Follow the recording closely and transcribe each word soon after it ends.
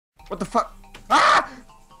What the fuck? Ah!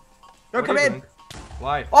 Don't come in!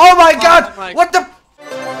 Why? Oh my god! my... What the?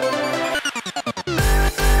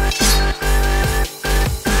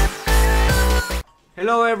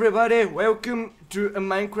 Hello everybody, welcome to a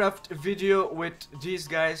Minecraft video with these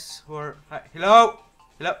guys who are... Hi. Hello!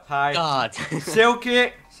 Hello! Hi! God!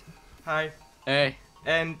 Silky! Hi! Hey!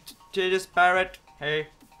 And TediousParrot! Hey!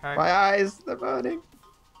 Hi! My eyes, they're burning.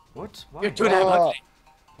 What? Why? You're too damn ugly!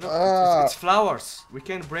 No, it's flowers. We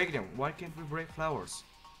can't break them. Why can't we break flowers?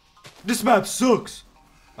 This map sucks!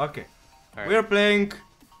 Okay. Right. We're playing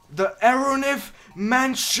the Eronev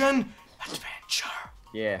Mansion Adventure.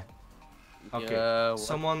 Yeah. Okay.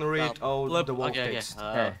 Someone read all the wall okay, text.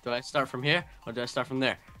 Okay. Do I start from here or do I start from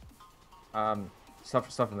there?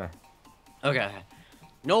 Stop from there. Okay.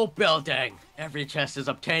 No building. Every chest is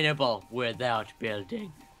obtainable without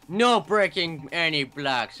building. No breaking any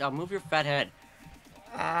blocks. I'll move your fat head.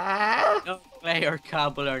 No clay or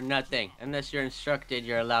cobble or nothing. Unless you're instructed,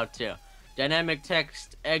 you're allowed to. Dynamic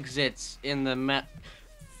text exits in the map.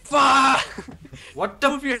 Fuck! What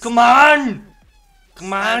the? Come on!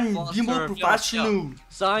 Come on! Foster Be more of professional!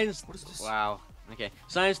 Signs. What is this? Wow. Okay.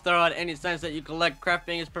 Signs throw out any signs that you collect.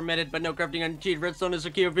 Crafting is permitted, but no crafting on cheat. Redstone is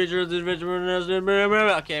a key feature of this.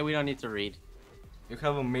 Okay, we don't need to read. You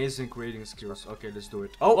have amazing creating skills. Okay, let's do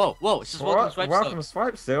it. Oh! Whoa, whoa! It's just Welcome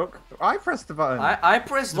swipe, Silk. I pressed the button. I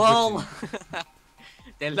pressed the Well, button.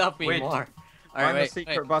 they love me Wait. more. Find the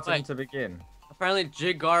secret button to begin. Apparently,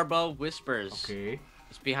 Jigarbo whispers. Okay.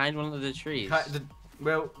 It's behind one of the trees.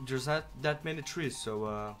 Well, there's not that many trees,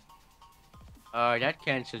 so That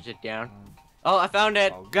cancels it down. Oh, I found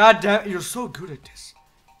it. Oh, God damn! You're so good at this.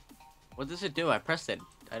 What does it do? I pressed it.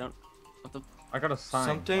 I don't. What the? I got a sign.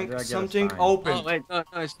 Something open. Oh wait, no,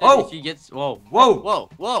 it's Oh! He gets. Whoa, Whoa! whoa,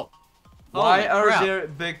 whoa! Why Holy are crap. there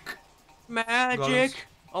big... Magic? golems?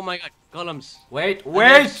 Oh my God, golems! Wait!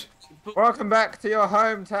 Wait! Welcome back to your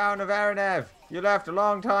hometown of Eronev. You left a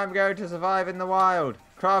long time ago to survive in the wild.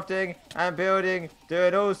 Crafting and building,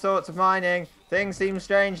 doing all sorts of mining. Things seem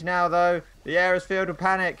strange now though. The air is filled with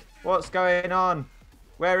panic. What's going on?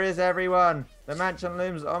 Where is everyone? The mansion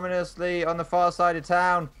looms ominously on the far side of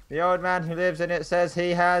town. The old man who lives in it says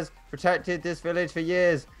he has protected this village for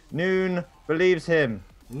years. Noon believes him.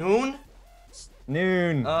 Noon?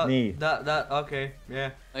 Noon. Me. Okay,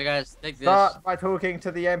 yeah. Hey guys, take this. Start by talking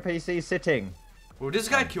to the NPC sitting. Will this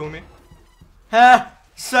guy kill me? Ha!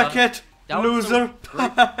 Suck it, That was loser!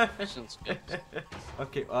 some great mission skills.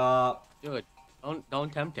 Okay, Dude,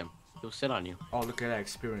 don't tempt him. He'll sit on you. oh, look at that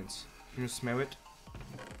experience. Can you smell it?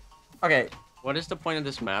 Okay. What is the point of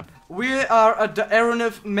this map? We are at the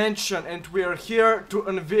Eronev Mansion and we are here to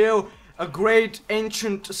unveil a great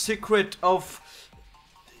ancient secret of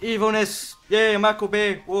evilness. Yay, Mako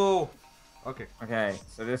Bay, whoa. Okay. Okay,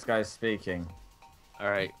 so this guy's speaking.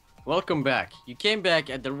 Alright. Welcome back. You came back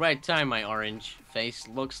at the right time, my orange face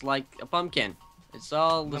looks like a pumpkin. It's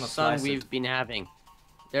all the sun we've been having.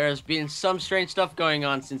 There has been some strange stuff going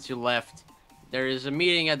on since you left. There is a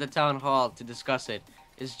meeting at the town hall to discuss it.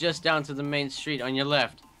 It's just down to the main street on your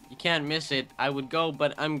left. You can't miss it. I would go,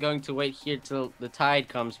 but I'm going to wait here till the tide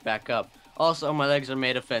comes back up. Also, my legs are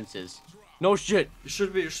made of fences. No shit. You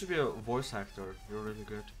should be a voice actor. You're really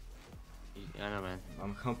good. I know, man.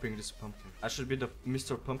 I'm humping this pumpkin. I should be the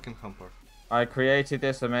Mr. Pumpkin Humper. I created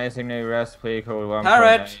this amazing new recipe called 1.8.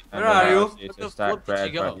 Parrot, where are you? You Where to the stack flip did bread,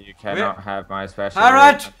 you go? but you cannot have my special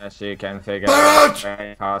Parrot! route unless you can figure Parrot! out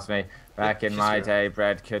way past me. Back in She's my here. day,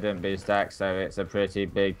 bread couldn't be stacked, so it's a pretty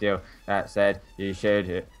big deal. That said,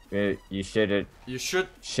 shouldn't you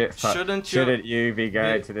be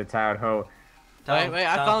going to the town hall? Wait,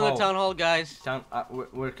 I found the town hall, guys.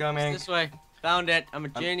 We're coming. It's this way. Found it. I'm a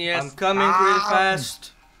genius. I'm coming really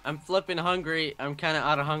fast. I'm flipping hungry. I'm kind of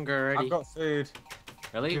out of hunger already. I've got food.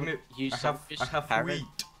 Really? Give me, You I selfish have parrot.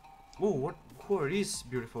 wheat. Whoa, who are these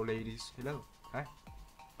beautiful ladies? Hello. Hi.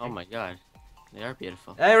 Oh my God. They are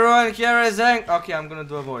beautiful. Everyone here is angry. Okay, I'm gonna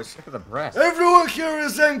do a voice. Look at the breast. Everyone here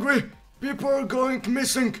is angry. People are going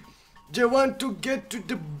missing. They want to get to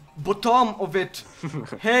the bottom of it.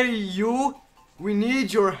 Hey, you. We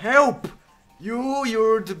need your help.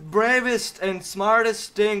 You're the bravest and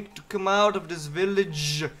smartest thing to come out of this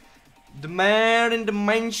village. The man in the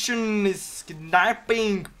mansion is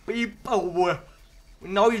kidnapping people. We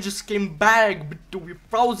know you just came back, but we're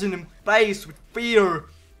frozen in place with fear.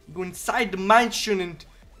 Go inside the mansion and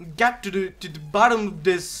get to the bottom of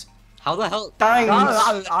this. How the hell? Thanks.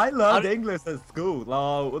 I learned English at school.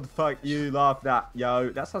 Oh, what the fuck you laughed at,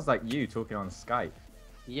 yo? That sounds like you talking on Skype.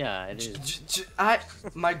 Yeah, it is.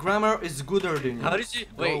 My grammar is gooder than yours. How did you?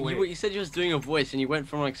 Wait, you said you was doing a voice and you went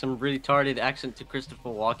from like some retarded accent to Christopher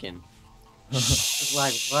Walken. It's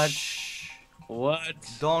like, what? What?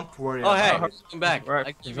 Don't worry. Oh, hey, about it. welcome back. Right,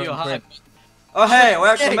 I give he's you a on the hug. Oh, hey,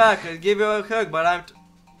 welcome Hey. back. I'll give you a hug, but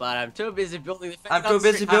I'm too busy building the fence. I'm down too the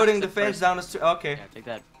busy street. building the That's fence first. down the street. Okay. Yeah, take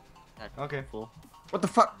that. Okay. Fool. What the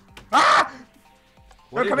fuck? Ah!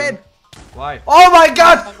 What Don't are come you in! doing? Why? Oh my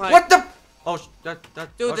god! Oh my- What the? Oh, that.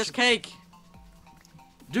 Dude, oh, this shit. cake.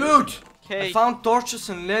 Dude! I Cake. found torches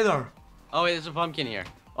and leather. Oh wait, there's a pumpkin here.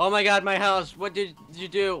 Oh my god, my house. What did you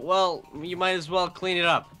do? Well, you might as well clean it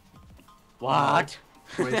up. What?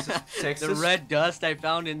 Racist, sexist. The red dust I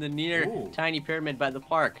found in the near Ooh. tiny pyramid by the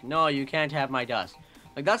park. No, you can't have my dust.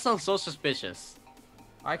 Like, that sounds so suspicious.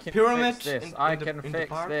 I can Pyramid fix this. in I the- can in the fix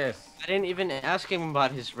park? this. I didn't even ask him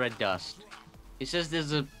about his red dust. He says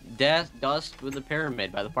there's a dust with a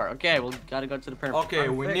pyramid by the park. Okay, we gotta go to the pyramid. Okay,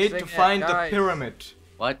 I'm we need to fixing it, find the guys. pyramid.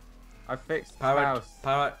 What? I fixed the Parrot, house.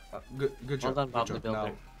 Parrot, good Well job. done, Good Bob the job.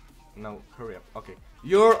 Builder. No, hurry up. Okay,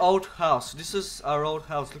 your old house. This is our old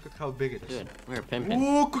house. Look at how big it is. Dude, we're pimping.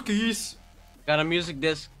 Ooh, cookies. Got a music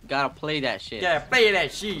disc, gotta play that shit. Yeah, play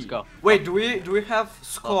that shit. Let's go. Wait, do we have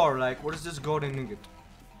score? Like, what is this golden ingot?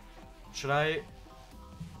 Should I?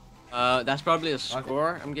 That's probably a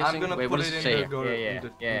score, I'm guessing. I'm gonna Wait, put what does it it in say the here? golden Yeah, in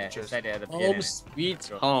the yeah. chest. Said it at the Home beginning. sweet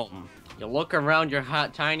Go. home. You look around your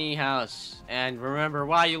hot, tiny house and remember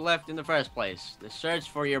why you left in the first place. The search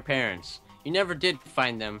for your parents. You never did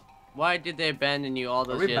find them. Why did they abandon you all Are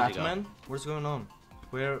those we years Batman? ago? What's going on?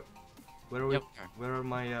 Where are we? Yep. Where are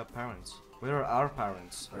my parents? Where are our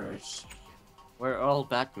parents? We're all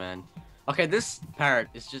Batman. Okay, this parrot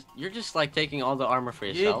is just, you're just like taking all the armor for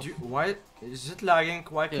Yeah, yourself. why is it lagging?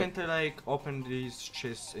 Why Yeah. can't I like open these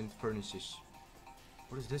chests and furnaces?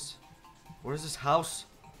 What is this? What is this house?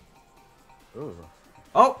 Ooh.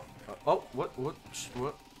 Oh! What?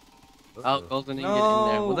 Oh, golden ingot in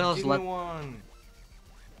there. No! What the hell's Give me left? one.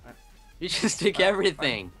 You just take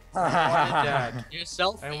everything. I wanted that.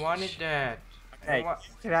 Yourself. I wanted that. Hey, I you wa-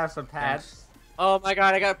 can have some pads. Oh my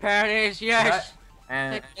god, I got paradise. Yes.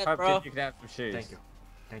 And Take that, Pumpkin, bro. you can have some shoes. Thank you.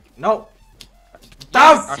 Thank you. No!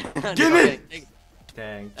 Down! Yes. Give Okay, me! take-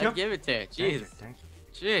 Thank I'll you. give it to you. Thank you, Jeez. thank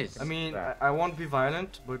you. Jeez. I mean, I won't be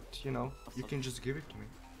violent, but you know, you can just give it to me.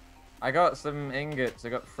 I got some ingots. I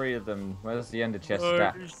got 3 of them. Where's the ender chest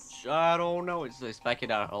at? I don't know. It's back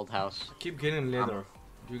in our old house. I keep getting leather.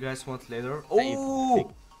 Do you guys want leather? Hey,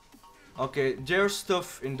 Oh! Okay, there's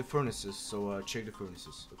stuff in the furnaces, so check the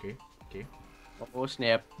furnaces, okay? Okay. Oh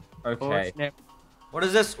snap. Oh Okay. snap. What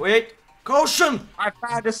is this? Wait! Caution! I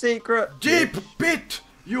found a secret. Deep pit!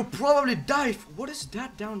 You probably dive! What is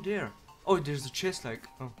that down there? Oh, there's a chest like...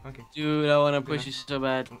 Oh, okay. Dude, I wanna push you so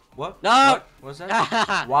bad. What? No! What? What's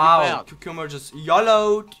that? Wow, You failed. cucumber just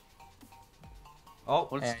yellowed. Oh,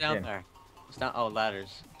 What's Yeah, down yeah. there? It's not. Oh,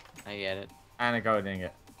 ladders. I get it. And a golden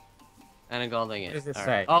ingot. And a gold ingot. What does it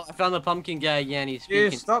Alright. say? Oh, I found the pumpkin guy again. He's You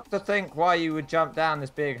speaking. stop to think why you would jump down this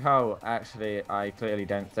big hole. Actually, I clearly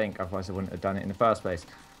don't think, otherwise I wouldn't have done it in the first place.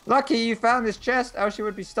 Lucky you found this chest, else you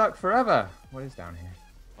would be stuck forever. What is down here?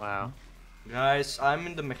 Wow. guys, I'm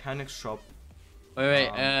in the mechanics shop. Wait.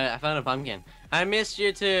 I found a pumpkin. I missed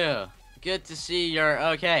you too. Good to see you're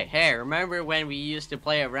okay. Hey, remember when we used to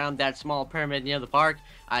play around that small pyramid near the park?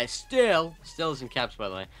 I still is in caps by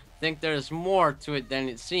the way, think there's more to it than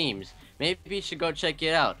it seems. Maybe you should go check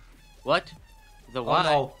it out. What? The why?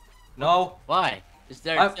 Oh no. No. Why? Is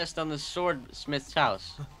there a chest on the swordsmith's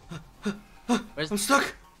house? Where's I'm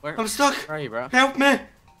stuck. where? I'm stuck. Where are you, bro? Help me.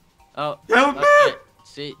 Oh. Help me. Okay.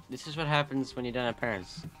 See, this is what happens when you don't have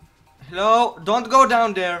parents. Hello. Don't go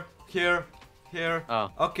down there. Here. Here.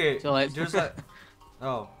 Oh. Okay. Too late. There's a.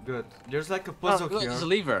 Oh, good. There's like a Oh, puzzle look, here. there's a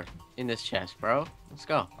lever in this chest, bro. Let's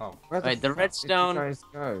go. Oh. Where Wait, the fuck redstone- did you guys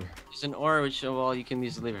go? There's an ore which, well, you can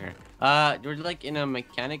use the lever here. We're like in a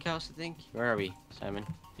mechanic house, I think. Where are we, Simon?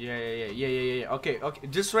 Yeah. Okay.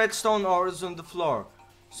 This redstone ore is on the floor.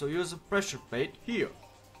 So use a pressure plate here.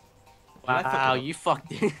 Well, I fucked Wow, it up. you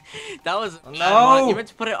fucked it. That was a bad No! one. You meant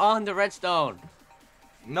to put it on the redstone.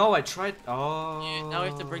 No, I tried. Oh. Yeah, now we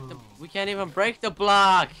have to break the. We can't even break the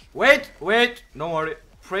block. Wait. Don't worry.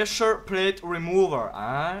 Pressure plate remover.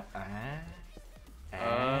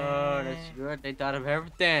 Oh, that's good. They thought of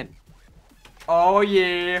everything. Oh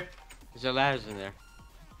yeah. There's a ladders in there.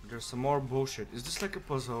 There's some more bullshit. Is this like a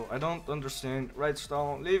puzzle? I don't understand.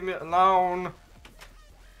 Redstone, leave me alone.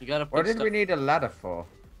 You gotta What put did stuff. we need a ladder for?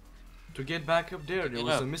 To get back up there, there Get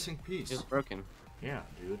was up. a missing piece. It's broken. Yeah,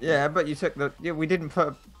 dude. Yeah, but you took the. Yeah, we didn't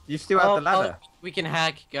put. You still have the ladder. We can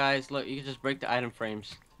hack, guys. Look, you can just break the item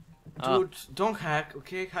frames. Oh. Dude, don't hack,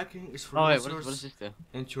 okay? Hacking is for Oh wait, losers, what does this do?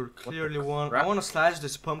 and you're clearly one. I crap? want to slash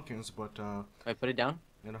these pumpkins, but Wait, put it down.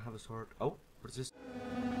 I don't have a sword. Oh, what is this?